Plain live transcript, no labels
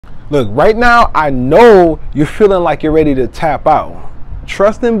Look, right now, I know you're feeling like you're ready to tap out.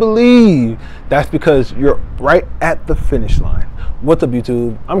 Trust and believe that's because you're right at the finish line. What's up,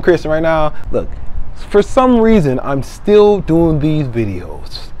 YouTube? I'm Christian right now. Look, for some reason, I'm still doing these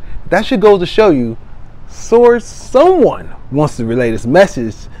videos. That should go to show you, someone wants to relay this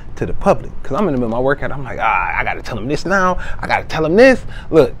message to the public. Because I'm in the middle of my workout. I'm like, I got to tell them this now. I got to tell them this.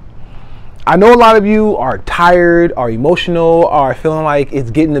 Look, I know a lot of you are tired, are emotional, are feeling like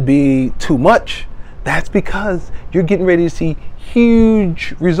it's getting to be too much. That's because you're getting ready to see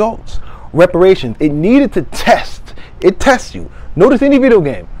huge results. Reparations. It needed to test. It tests you. Notice any video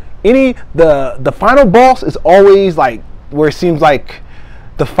game. The final boss is always like where it seems like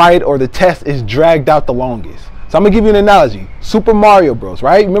the fight or the test is dragged out the longest. So I'm gonna give you an analogy. Super Mario Bros,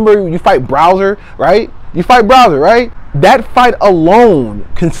 right? Remember you fight Bowser, right? You fight Bowser, right? That fight alone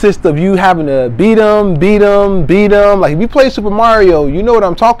consists of you having to beat him. Like if you play Super Mario, you know what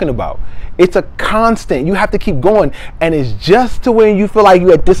I'm talking about. It's a constant. You have to keep going. And it's just to when you feel like you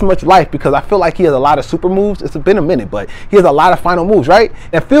had this much life, because I feel like he has a lot of super moves. It's been a minute, but he has a lot of final moves, right?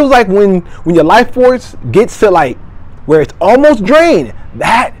 It feels like when your life force gets to like where it's almost drained,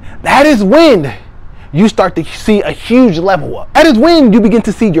 that is when you start to see a huge level up. That is when you begin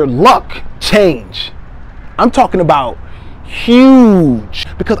to see your luck change. I'm talking about huge,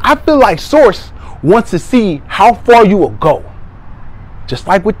 because I feel like Source wants to see how far you will go. Just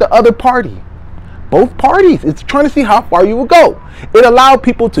like with the other party. Both parties, it's trying to see how far you will go. It allowed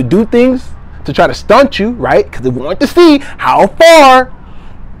people to do things to try to stunt you, right? Because it wanted to see how far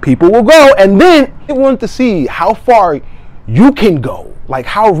people will go. And then it wanted to see how far you can go. Like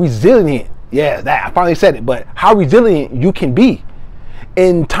how resilient, yeah, that I finally said it, but how resilient you can be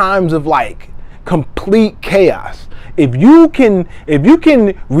in times of like complete chaos. If you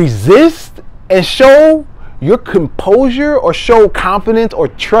can resist and show your composure or show confidence or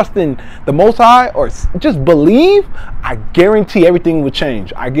trust in the Most High or just believe, I guarantee everything will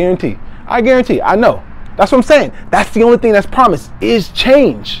change. I guarantee. I know. That's what I'm saying. That's the only thing that's promised is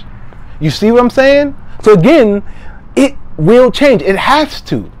change. You see what I'm saying? So again, it will change. It has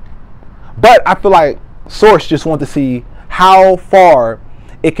to. But I feel like Source just wants to see how far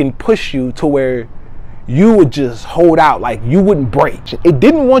it can push you to where you would just hold out, like you wouldn't break. It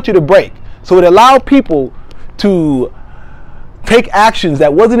didn't want you to break. So it allowed people to take actions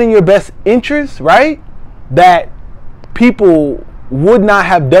that wasn't in your best interest, right? That people would not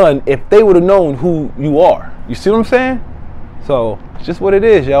have done if they would have known who you are. You see what I'm saying? So it's just what it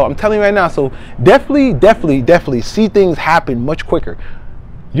is, yo. I'm telling you right now. So definitely see things happen much quicker.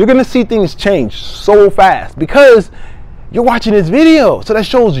 You're gonna see things change so fast because you're watching this video. So that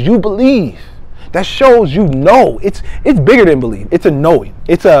shows you believe. That shows you know. It's bigger than believe. It's a knowing.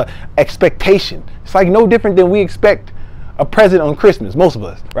 It's a expectation. It's like no different than we expect a present on Christmas. Most of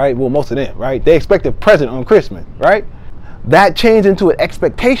us, right? Well, most of them, right? They expect a present on Christmas, right? That changed into an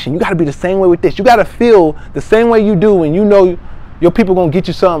expectation. You got to be the same way with this. You got to feel the same way you do when you know your people gonna get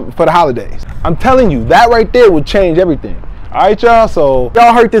you something for the holidays. I'm telling you, that right there would change everything. All right, y'all. So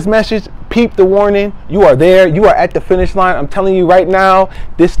y'all heard this message. Peep the warning. You are there. You are at the finish line. I'm telling you right now,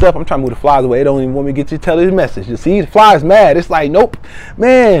 this stuff, I'm trying to move the flies away. It don't even want me to get you to tell this message. You see, the fly's mad. It's like, nope,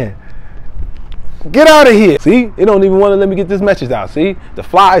 man, get out of here. See, it don't even want to let me get this message out. See, the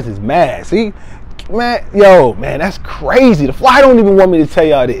flies is mad. See, man, yo, man, that's crazy. The fly don't even want me to tell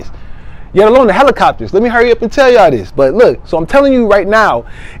y'all this. Yet alone the helicopters. Let me hurry up and tell y'all this. But look, so I'm telling you right now,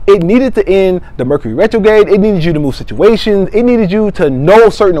 it needed to end the Mercury retrograde. It needed you to move situations. It needed you to know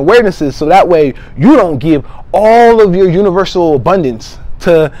certain awarenesses so that way you don't give all of your universal abundance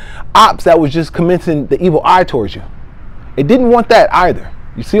to ops that was just commencing the evil eye towards you. It didn't want that either.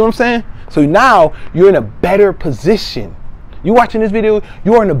 You see what I'm saying? So now you're in a better position. You watching this video,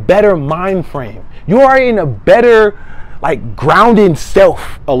 you are in a better mind frame. You are in a better like grounded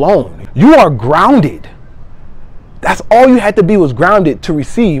self alone. You are grounded. That's all you had to be, was grounded to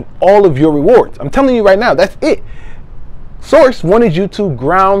receive all of your rewards. I'm telling you right now, that's it. Source wanted you to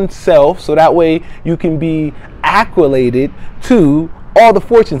ground self so that way you can be acclimated to all the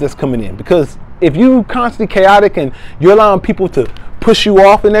fortunes that's coming in. Because if you constantly chaotic and you're allowing people to push you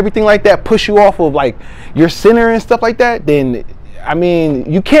off and everything like that, push you off of like your center and stuff like that, then I mean,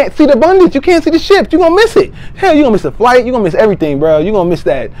 you can't see the abundance. You can't see the ships. You're going to miss it. Hell, you're going to miss a flight. You're going to miss everything, bro. You're going to miss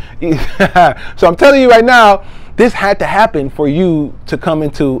that. So I'm telling you right now, this had to happen for you to come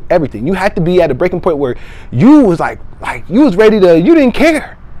into everything. You had to be at a breaking point where you was like you was ready to, you didn't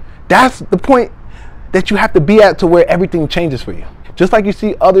care. That's the point that you have to be at to where everything changes for you. Just like you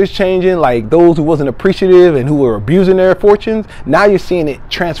see others changing, like those who wasn't appreciative and who were abusing their fortunes, now you're seeing it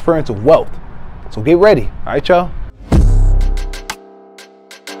transference of wealth. So get ready. All right, y'all.